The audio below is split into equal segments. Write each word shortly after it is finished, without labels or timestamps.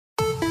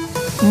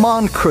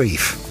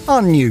Moncrief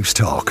on News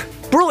Talk.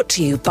 Brought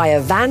to you by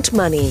Avant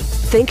Money.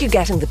 Think you're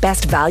getting the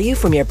best value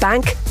from your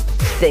bank?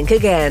 Think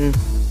again.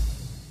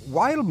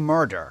 While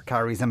murder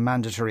carries a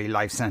mandatory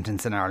life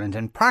sentence in Ireland,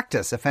 in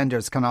practice,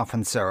 offenders can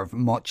often serve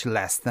much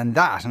less than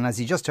that. And as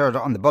you just heard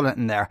on the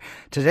bulletin there,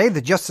 today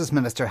the Justice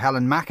Minister,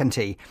 Helen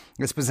McEntee,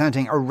 is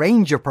presenting a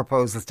range of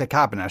proposals to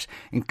Cabinet,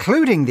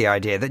 including the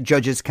idea that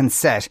judges can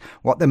set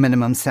what the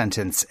minimum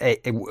sentence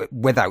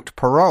without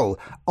parole.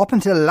 Up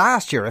until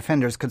last year,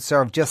 offenders could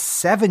serve just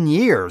 7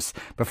 years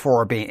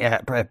before being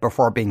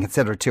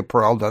considered to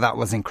parole, though that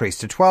was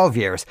increased to 12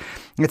 years.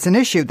 It's an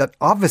issue that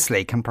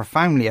obviously can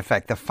profoundly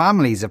affect the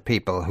families of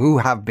people who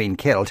have been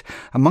killed.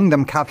 Among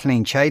them,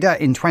 Kathleen Cheda.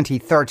 In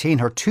 2013,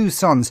 her 2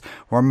 sons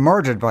were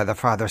murdered by their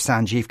father,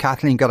 Sanjeev.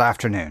 Kathleen, good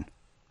afternoon.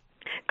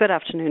 Good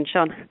afternoon,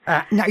 Sean.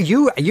 Now,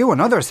 you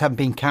and others have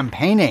been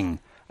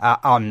campaigning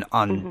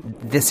on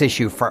this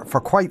issue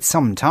for quite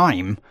some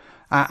time.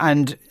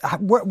 And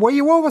were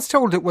you always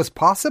told it was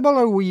possible,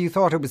 or were you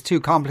thought it was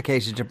too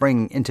complicated to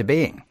bring into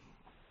being?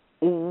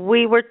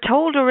 We were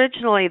told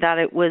originally that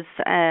it was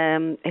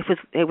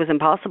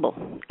impossible,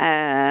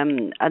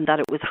 and that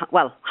it was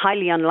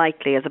highly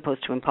unlikely as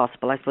opposed to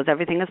impossible. I suppose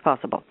everything is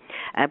possible,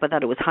 but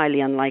that it was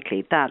highly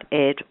unlikely that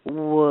it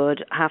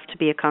would have to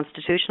be a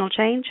constitutional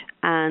change,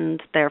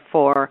 and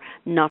therefore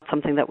not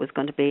something that was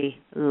going to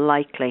be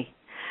likely.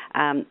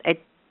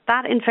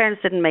 That, in fairness,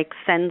 didn't make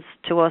sense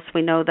to us.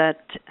 We know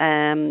that,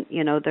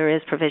 there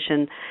is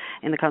provision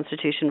in the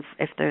Constitution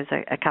if there's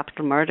a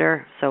capital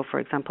murder. So, for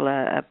example,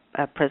 a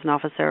prison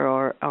officer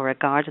or a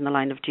guard in the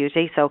line of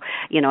duty. So,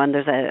 and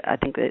there's I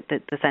think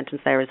the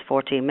sentence there is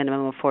a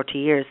minimum of 40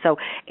 years. So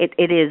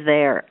it is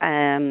there.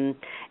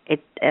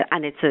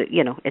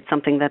 It's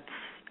something that's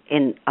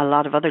in a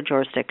lot of other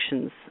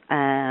jurisdictions.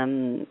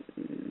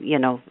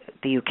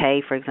 The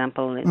UK, for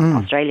example, in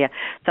Australia.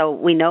 So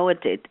we know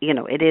it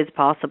is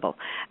possible.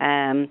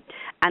 And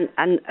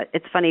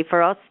it's funny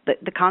for us.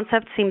 The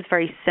concept seems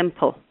very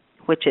simple,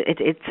 which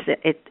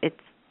it's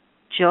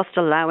just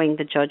allowing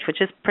the judge, which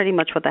is pretty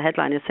much what the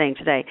headline is saying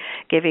today,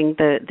 giving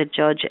the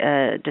judge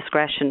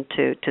discretion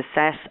to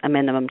set a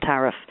minimum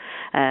tariff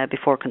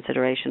before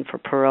consideration for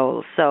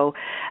parole. So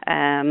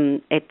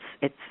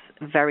it's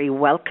very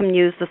welcome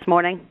news this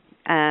morning.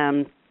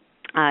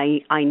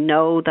 I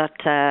know that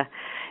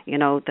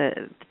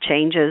the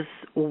changes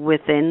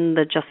within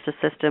the justice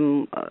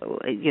system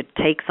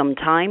take some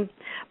time,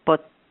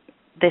 but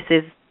this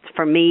is,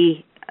 for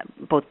me,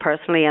 both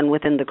personally and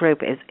within the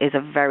group, is a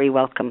very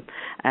welcome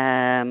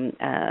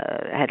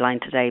headline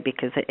today,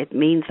 because it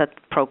means that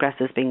progress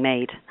is being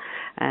made.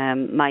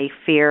 My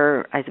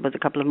fear, I suppose, a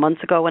couple of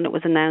months ago when it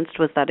was announced,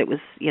 was that it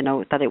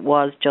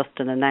was just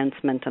an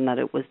announcement and that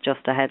it was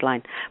just a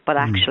headline. But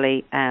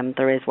actually,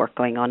 there is work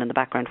going on in the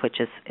background, which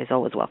is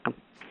always welcome.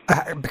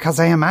 Because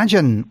I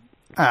imagine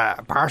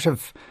part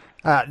of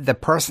the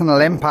personal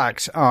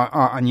impact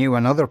on you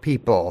and other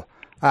people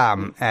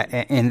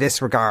in this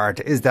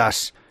regard is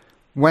that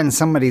when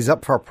somebody's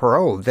up for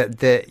parole,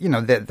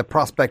 the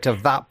prospect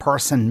of that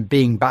person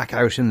being back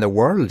out in the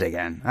world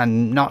again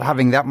and not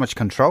having that much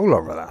control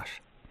over that.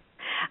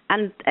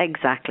 And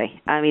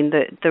exactly. I mean,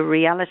 the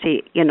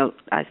reality,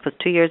 I suppose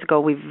 2 years ago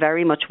we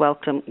very much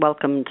welcomed,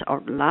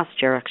 or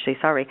last year actually,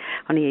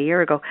 only a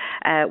year ago,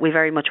 we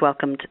very much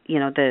welcomed,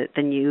 the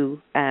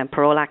new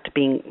Parole Act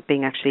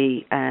being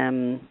actually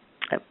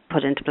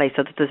put into place,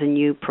 so that there's a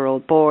new parole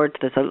board.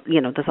 There's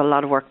a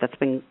lot of work that's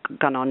been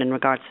gone on in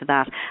regards to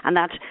that, and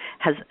that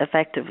has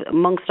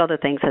amongst other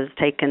things, has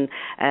taken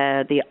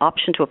the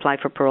option to apply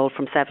for parole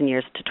from 7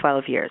 years to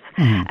 12 years.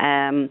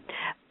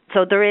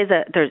 So there's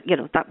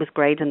that was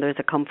great, and there's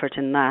a comfort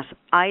in that.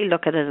 I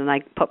look at it and I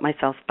put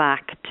myself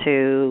back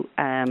to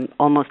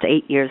almost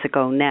 8 years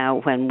ago now,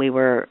 when we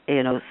were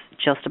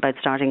just about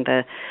starting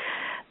the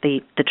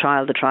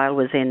trial. The trial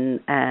was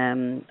in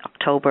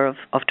October of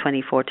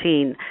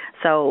 2014.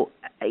 So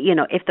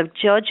if the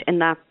judge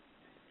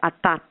at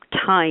that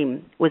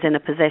time was in a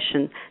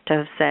position to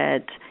have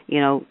said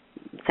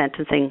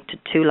sentencing to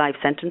 2 life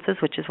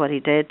sentences, which is what he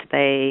did,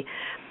 they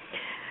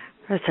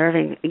are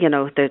serving,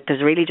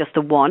 there's really just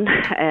the one,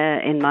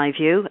 in my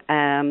view.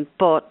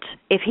 But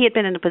if he had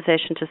been in a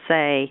position to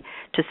say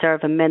to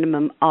serve a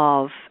minimum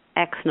of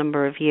X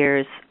number of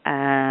years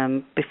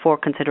before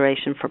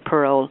consideration for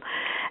parole,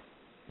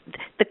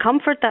 the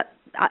comfort that,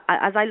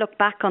 as I look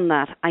back on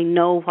that, I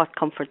know what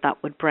comfort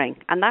that would bring.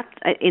 And that,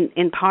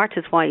 in part,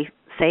 is why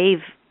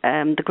SAVE,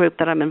 the group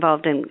that I'm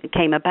involved in,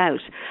 came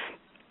about.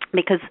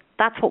 Because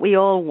that's what we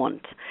all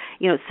want.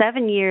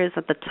 7 years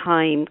at the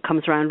time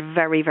comes around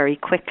very, very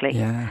quickly.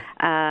 Yeah.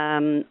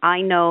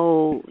 I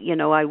know,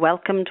 I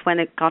welcomed when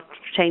it got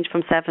changed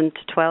from 7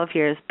 to 12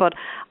 years, but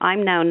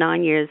I'm now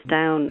 9 years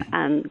down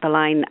and the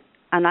line,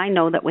 and I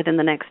know that within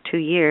the next 2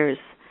 years,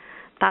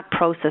 that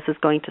process is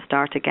going to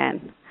start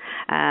again.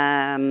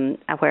 And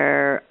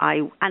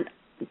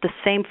the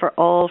same for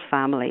all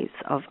families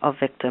of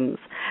victims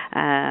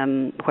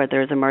where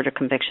there's a murder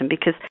conviction,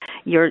 because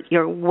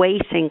you're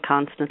waiting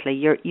constantly.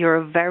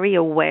 You're very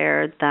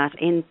aware that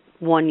in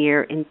 1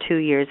 year, in 2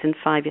 years, in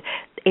 5 years.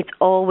 It's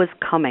always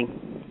coming.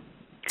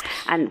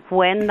 And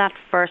when that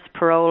first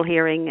parole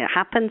hearing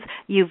happens,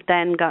 you've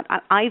then got...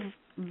 I'm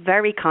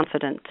very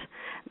confident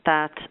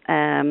that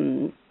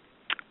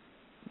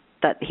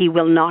that he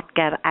will not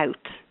get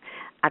out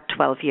at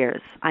 12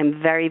 years.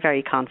 I'm very,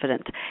 very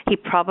confident. He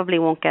probably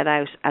won't get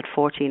out at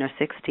 14 or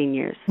 16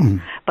 years.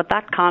 But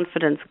that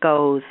confidence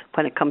goes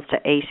when it comes to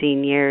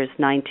 18 years,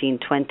 19,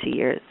 20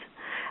 years.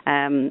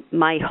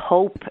 My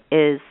hope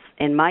is,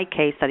 in my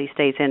case, that he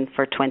stays in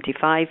for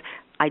 25.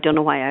 I don't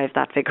know why I have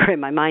that figure in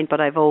my mind, but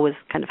I've always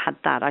kind of had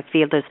that. I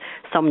feel there's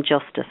some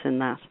justice in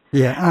that.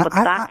 Yeah, but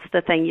that's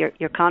the thing.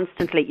 You're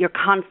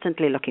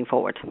constantly looking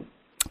forward.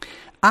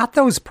 At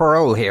those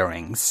parole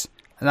hearings,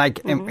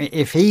 like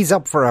if he's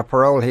up for a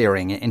parole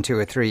hearing in 2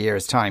 or 3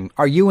 years' time,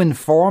 are you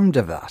informed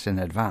of that in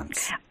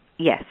advance?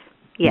 Yes,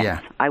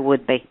 I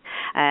would be.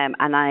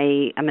 And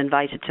I am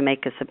invited to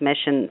make a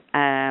submission.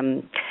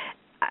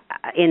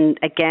 In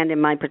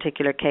my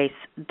particular case,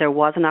 there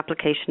was an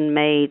application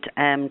made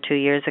 2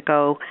 years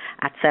ago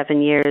at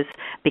 7 years.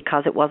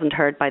 Because it wasn't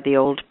heard by the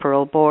old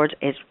parole board,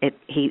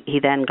 he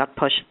then got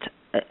pushed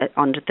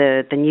under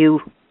the new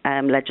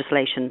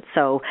legislation,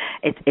 so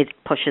it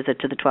pushes it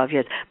to the 12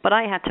 years. But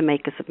I had to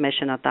make a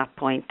submission at that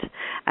point,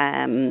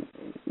 and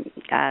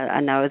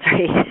I was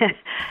very,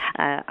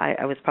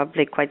 I was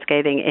probably quite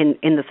scathing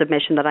in the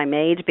submission that I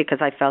made,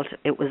 because I felt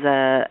it was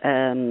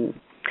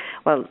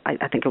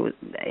I think it was,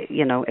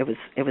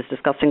 it was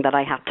disgusting that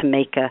I had to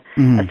make a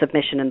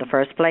submission in the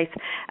first place,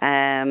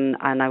 and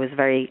I was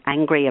very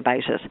angry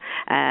about it.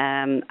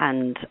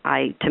 And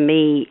to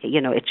me,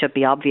 it should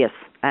be obvious.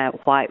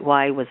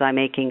 Why was I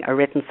making a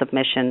written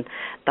submission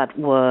that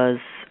was,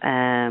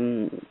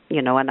 and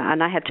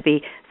I had to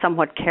be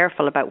somewhat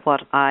careful about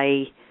what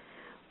I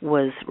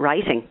was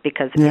writing,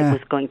 because it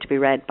was going to be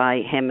read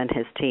by him and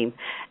his team.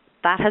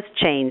 That has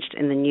changed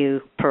in the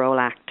new Parole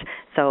Act.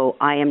 So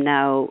I am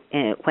now,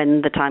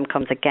 when the time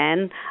comes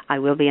again, I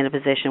will be in a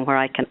position where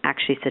I can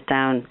actually sit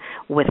down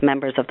with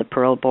members of the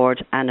parole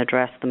board and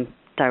address them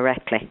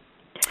directly.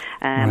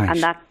 Right.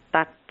 And that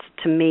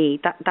to me,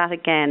 that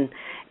again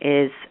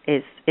is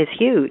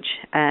huge.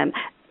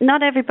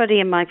 Not everybody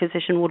in my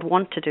position would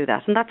want to do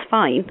that, and that's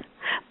fine,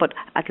 but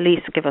at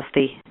least give us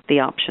the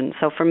option.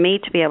 So for me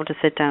to be able to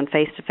sit down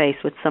face to face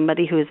with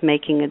somebody who is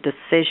making a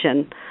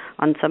decision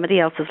on somebody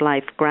else's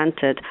life,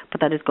 granted, but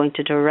that is going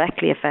to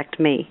directly affect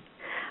me,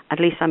 at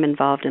least I'm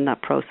involved in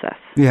that process,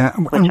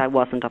 which I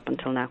wasn't up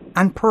until now.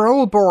 And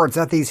parole boards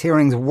at these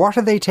hearings, what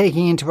are they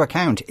taking into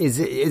account? Is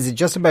it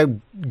just about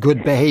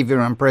good behaviour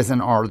in prison,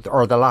 or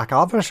the lack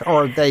of it,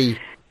 or are they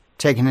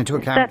taking into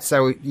account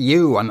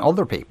you and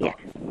other people? Yeah.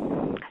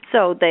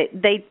 So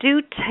they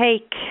do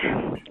take,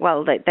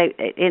 they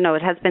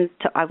it has been,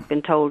 I've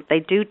been told,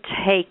 they do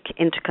take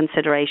into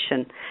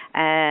consideration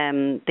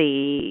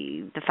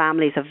the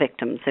families of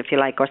victims, if you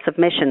like, or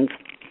submissions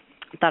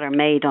that are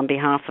made on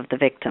behalf of the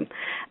victim.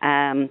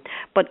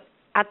 But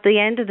at the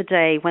end of the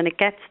day, when it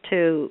gets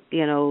to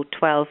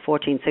 12,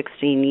 14,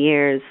 16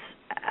 years,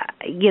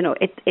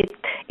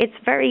 it's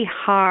very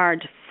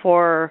hard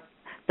for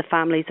the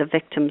families of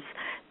victims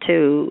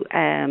to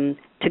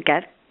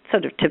get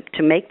sort of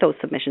to make those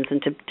submissions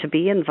and to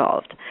be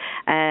involved.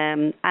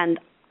 And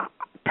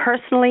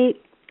personally,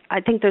 I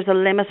think there's a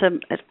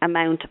limited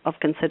amount of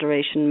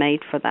consideration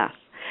made for that,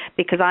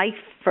 because I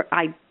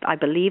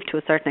believe to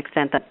a certain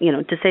extent that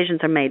decisions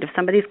are made. If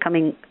somebody's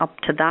coming up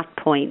to that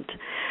point,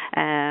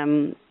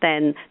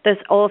 then there's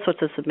all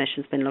sorts of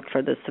submissions being looked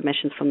for. There's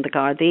submissions from the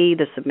Gardaí,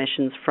 there's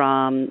submissions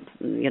from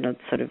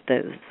sort of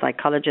the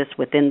psychologists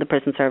within the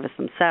prison service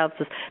themselves.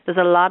 There's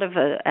a lot of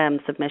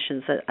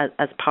submissions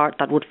as part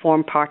that would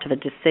form part of a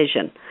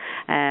decision.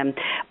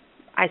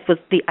 I suppose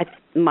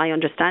my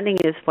understanding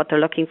is what they're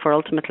looking for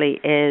ultimately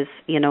is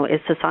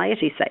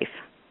society safe?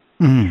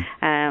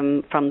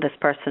 From this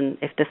person,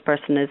 if this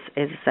person is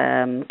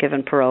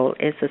given parole,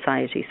 is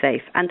society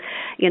safe? And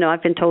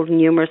I've been told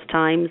numerous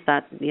times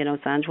that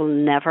Sanj will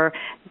never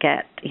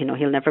get,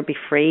 he'll never be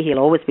free. He'll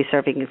always be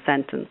serving a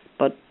sentence.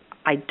 But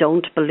I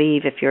don't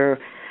believe if you're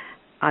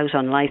out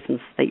on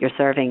license that you're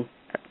serving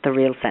the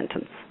real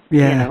sentence.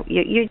 Yeah.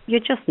 You're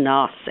just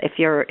not. If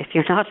you're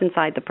not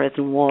inside the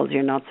prison walls,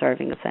 you're not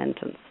serving a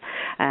sentence.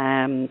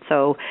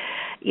 So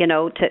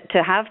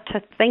to have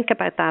to think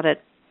about that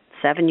at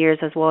 7 years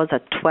as was,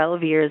 at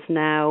 12 years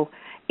now,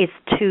 is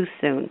too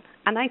soon.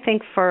 And I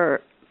think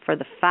for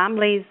the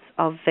families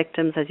of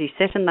victims, as you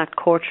sit in that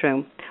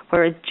courtroom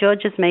where a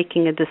judge is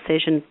making a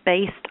decision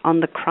based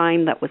on the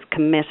crime that was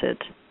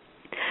committed,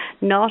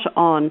 not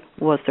on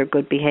was there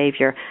good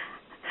behaviour,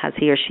 has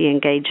he or she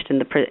engaged in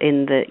the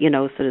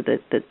sort of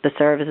the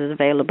services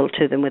available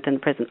to them within the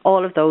prison,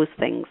 all of those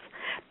things,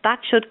 that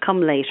should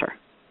come later.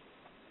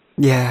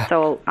 Yeah.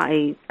 So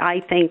I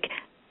think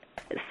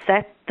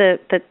set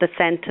the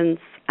sentence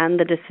and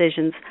the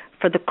decisions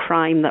for the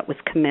crime that was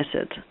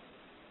committed,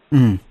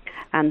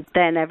 and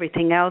then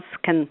everything else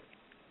can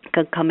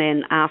come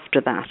in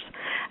after that.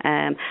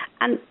 And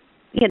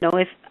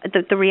if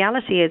the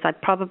reality is,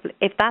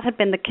 if that had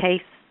been the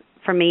case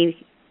for me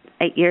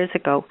 8 years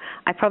ago,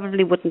 I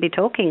probably wouldn't be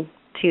talking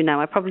to you now.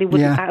 I probably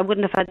wouldn't. Yeah. I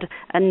wouldn't have had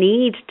a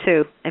need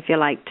to, if you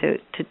like, to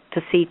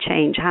see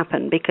change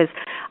happen, because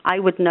I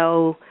would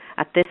know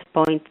at this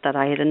point that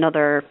I had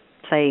another,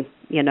 say,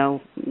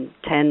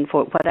 10,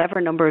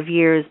 whatever number of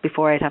years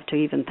before I'd have to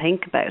even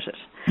think about it.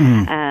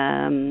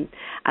 And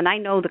I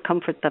know the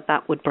comfort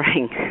that would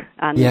bring,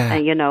 and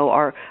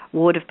or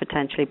would have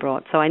potentially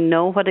brought. So I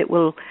know what it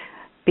will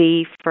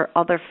be for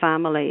other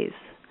families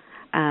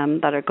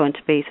that are going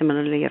to be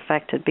similarly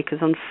affected, because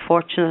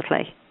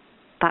unfortunately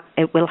that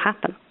it will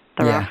happen.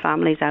 There are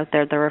families out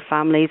there. There are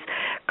families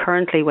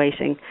currently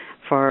waiting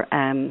for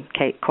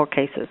court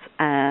cases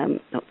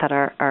that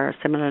are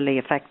similarly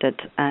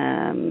affected,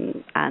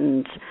 and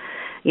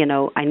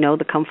I know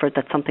the comfort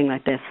that something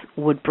like this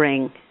would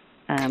bring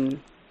to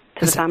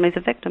the families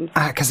of victims.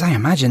 Because I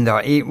imagine,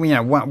 though,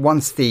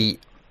 once the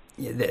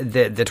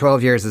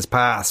 12 years has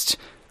passed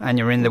and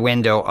you're in the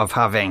window of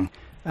having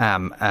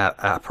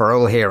a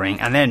parole hearing,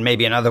 and then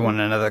maybe another one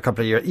in another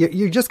couple of years,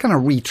 you're just kind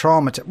of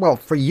re-traumatized. Well,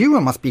 for you,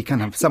 it must be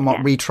kind of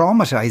somewhat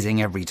re-traumatizing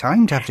every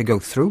time to have to go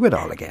through it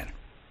all again.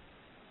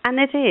 And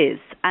it is.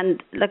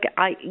 And look,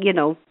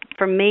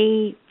 for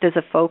me, there's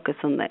a focus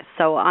on this.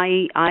 So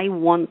I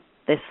want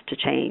this to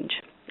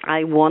change.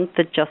 I want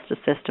the justice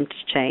system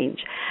to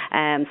change.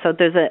 So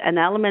there's an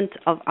element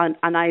of,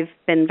 and I've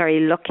been very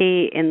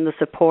lucky in the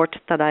support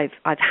that I've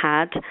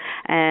had,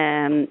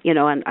 and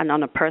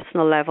on a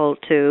personal level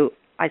to,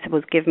 I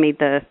suppose, give me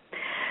the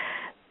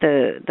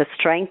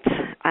strength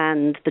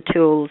and the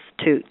tools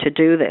to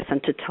do this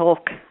and to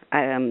talk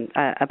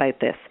about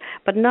this.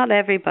 But not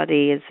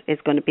everybody is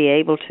going to be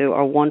able to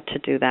or want to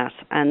do that.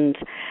 And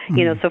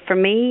so for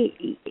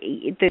me,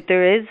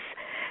 there's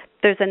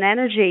an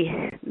energy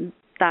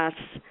that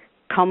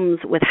comes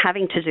with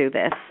having to do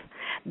this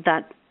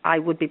that I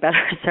would be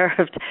better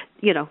served,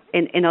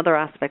 in other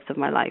aspects of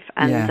my life.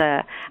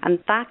 And and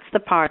that's the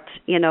part,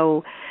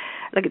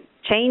 like,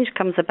 change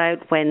comes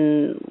about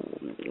when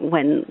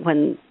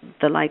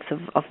the likes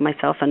of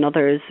myself and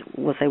others,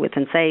 we'll say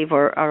within SAVE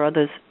or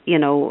others,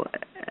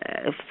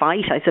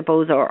 fight, I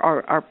suppose,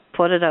 or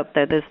put it up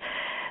there.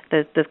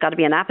 There's got to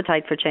be an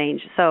appetite for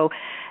change. So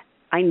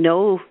I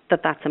know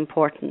that that's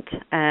important,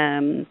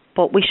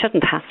 but we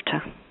shouldn't have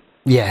to.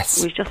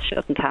 Yes. We just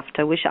shouldn't have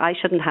to. I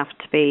shouldn't have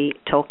to be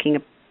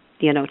talking,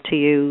 to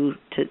you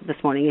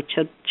this morning. It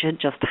should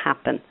just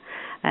happen.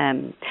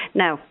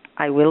 Now,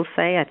 I will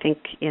say, I think,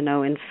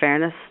 in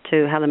fairness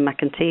to Helen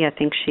McEntee, I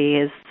think she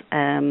is,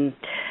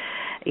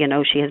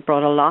 she has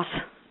brought a lot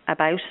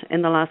about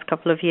in the last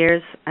couple of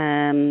years.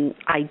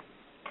 I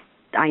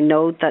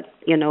know that,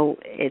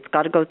 it's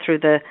got to go through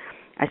the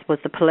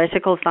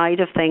political side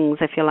of things,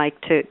 if you like,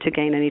 to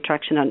gain any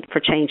traction and for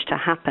change to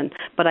happen.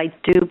 But I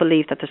do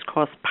believe that there's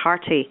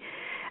cross-party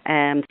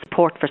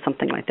support for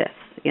something like this.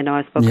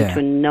 I've spoken to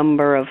a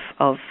number of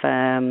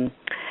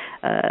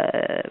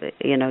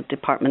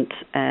department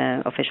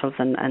officials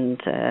and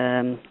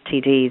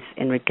TDs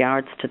in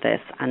regards to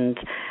this, and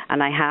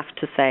I have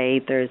to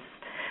say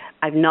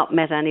I've not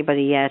met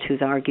anybody yet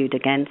who's argued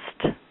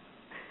against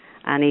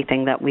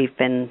anything that we've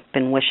been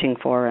wishing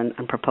for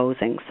and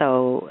proposing.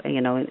 So,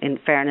 in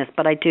fairness,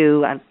 but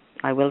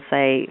I will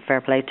say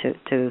fair play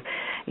to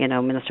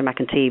Minister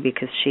McEntee,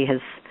 because she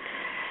has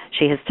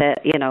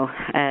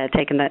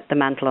taken the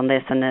mantle on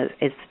this and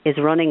is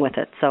running with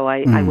it. So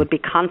I would be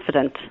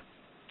confident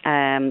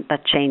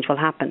that change will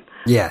happen.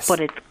 Yes. But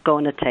it's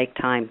going to take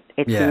time.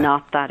 It's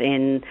not that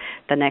in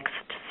the next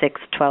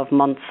 6-12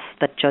 months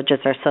that judges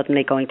are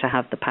suddenly going to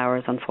have the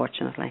powers,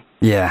 unfortunately.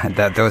 Yeah,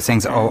 those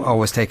things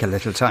always take a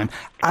little time.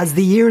 As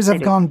the years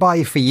have gone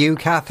by for you,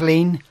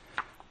 Kathleen,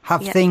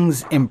 have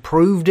things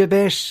improved a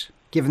bit,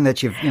 given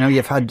that you've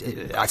had,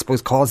 I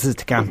suppose, causes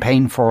to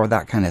campaign for,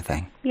 that kind of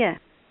thing? Yeah.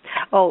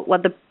 Oh, well,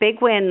 the big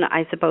win,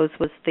 I suppose,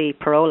 was the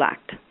Parole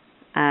Act.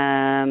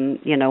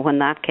 When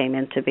that came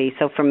into be.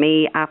 So for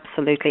me,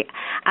 absolutely.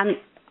 And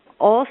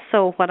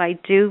also what I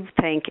do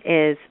think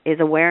is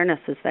awareness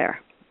is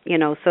there.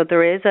 So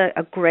there is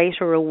a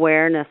greater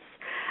awareness.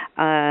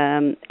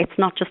 It's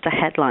not just a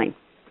headline,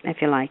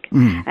 if you like.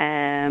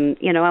 And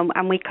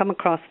we come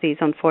across these,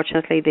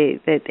 unfortunately,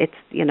 it's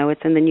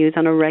in the news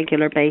on a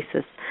regular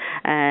basis.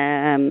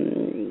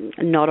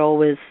 Not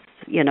always,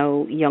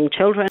 young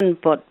children,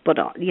 but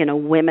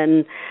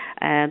women.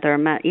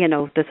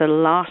 There's a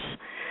lot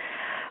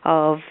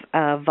of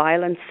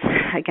violence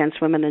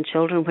against women and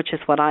children, which is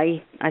what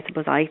I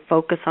suppose I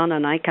focus on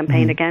and I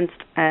campaign against.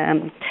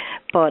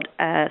 But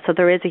so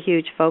there is a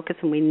huge focus,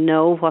 and we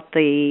know what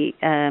the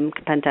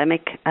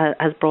pandemic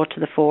has brought to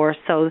the fore.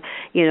 So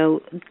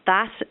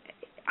that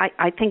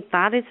I think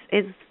that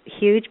is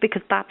huge,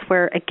 because that's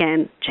where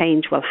again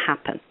change will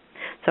happen.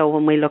 So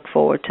when we look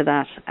forward to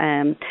that,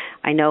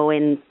 I know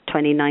in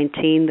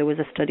 2019 there was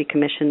a study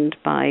commissioned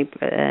by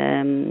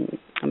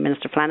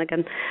Minister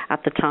Flanagan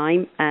at the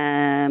time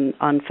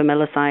on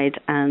familicide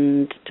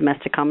and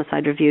domestic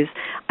homicide reviews.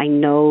 I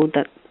know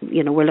that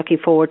we're looking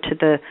forward to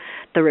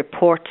the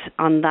report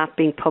on that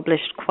being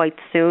published quite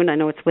soon. I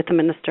know it's with the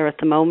Minister at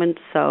the moment,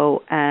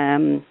 so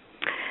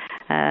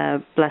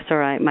bless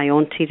her, my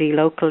own TD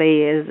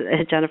locally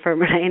is Jennifer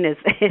Mullane is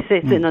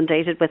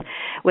inundated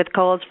with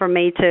calls from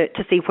me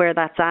to see where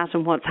that's at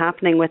and what's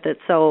happening with it.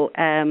 So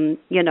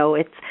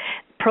it's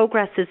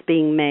progress is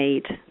being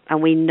made,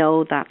 and we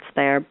know that's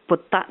there,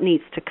 but that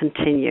needs to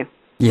continue.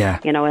 Yeah,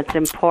 it's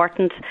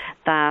important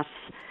that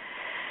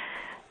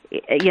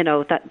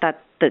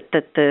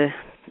that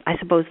I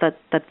suppose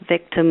that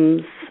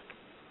victims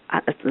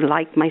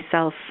like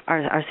myself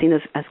are seen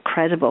as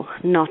credible,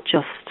 not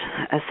just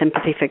a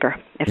sympathy figure,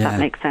 if that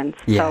makes sense.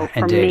 Yeah,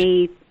 so for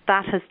me,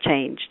 that has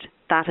changed.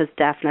 That has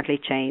definitely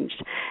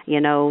changed.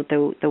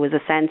 There was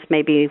a sense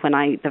maybe when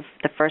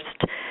the first,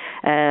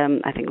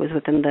 I think it was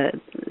within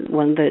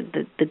one of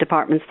the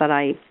departments that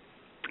I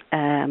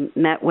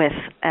met with,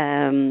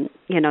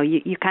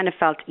 you kind of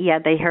felt,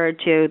 they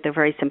heard you, they're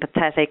very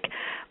sympathetic,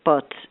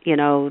 but,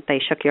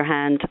 they shook your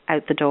hand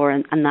out the door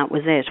and that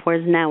was it.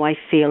 Whereas now I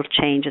feel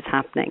change is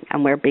happening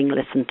and we're being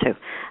listened to.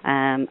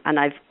 And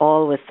I've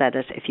always said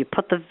it, if you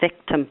put the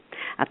victim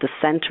at the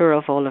centre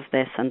of all of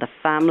this and the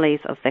families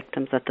of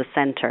victims at the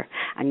centre,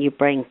 and you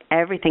bring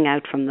everything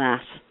out from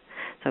that,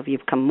 so if you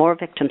become more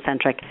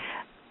victim-centric,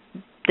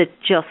 the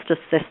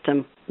justice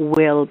system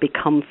will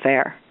become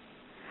fair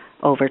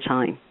over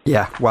time.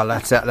 Yeah, well,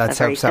 let's hope so. A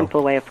very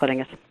simple way of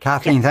putting it.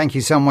 Kathleen, thank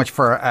you so much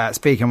for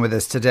speaking with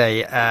us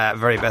today.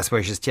 Very best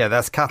wishes to you.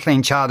 That's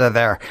Kathleen Chada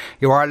there.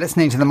 You are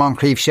listening to the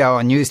Moncrief Show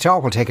on News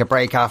Talk. We'll take a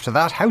break after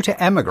that. How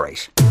to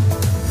emigrate.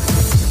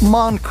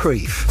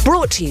 Moncrief.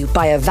 Brought to you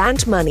by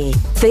Avant Money.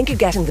 Think you're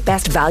getting the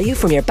best value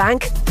from your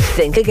bank?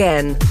 Think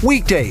again.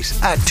 Weekdays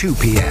at 2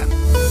 p.m.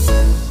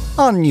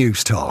 on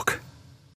News Talk.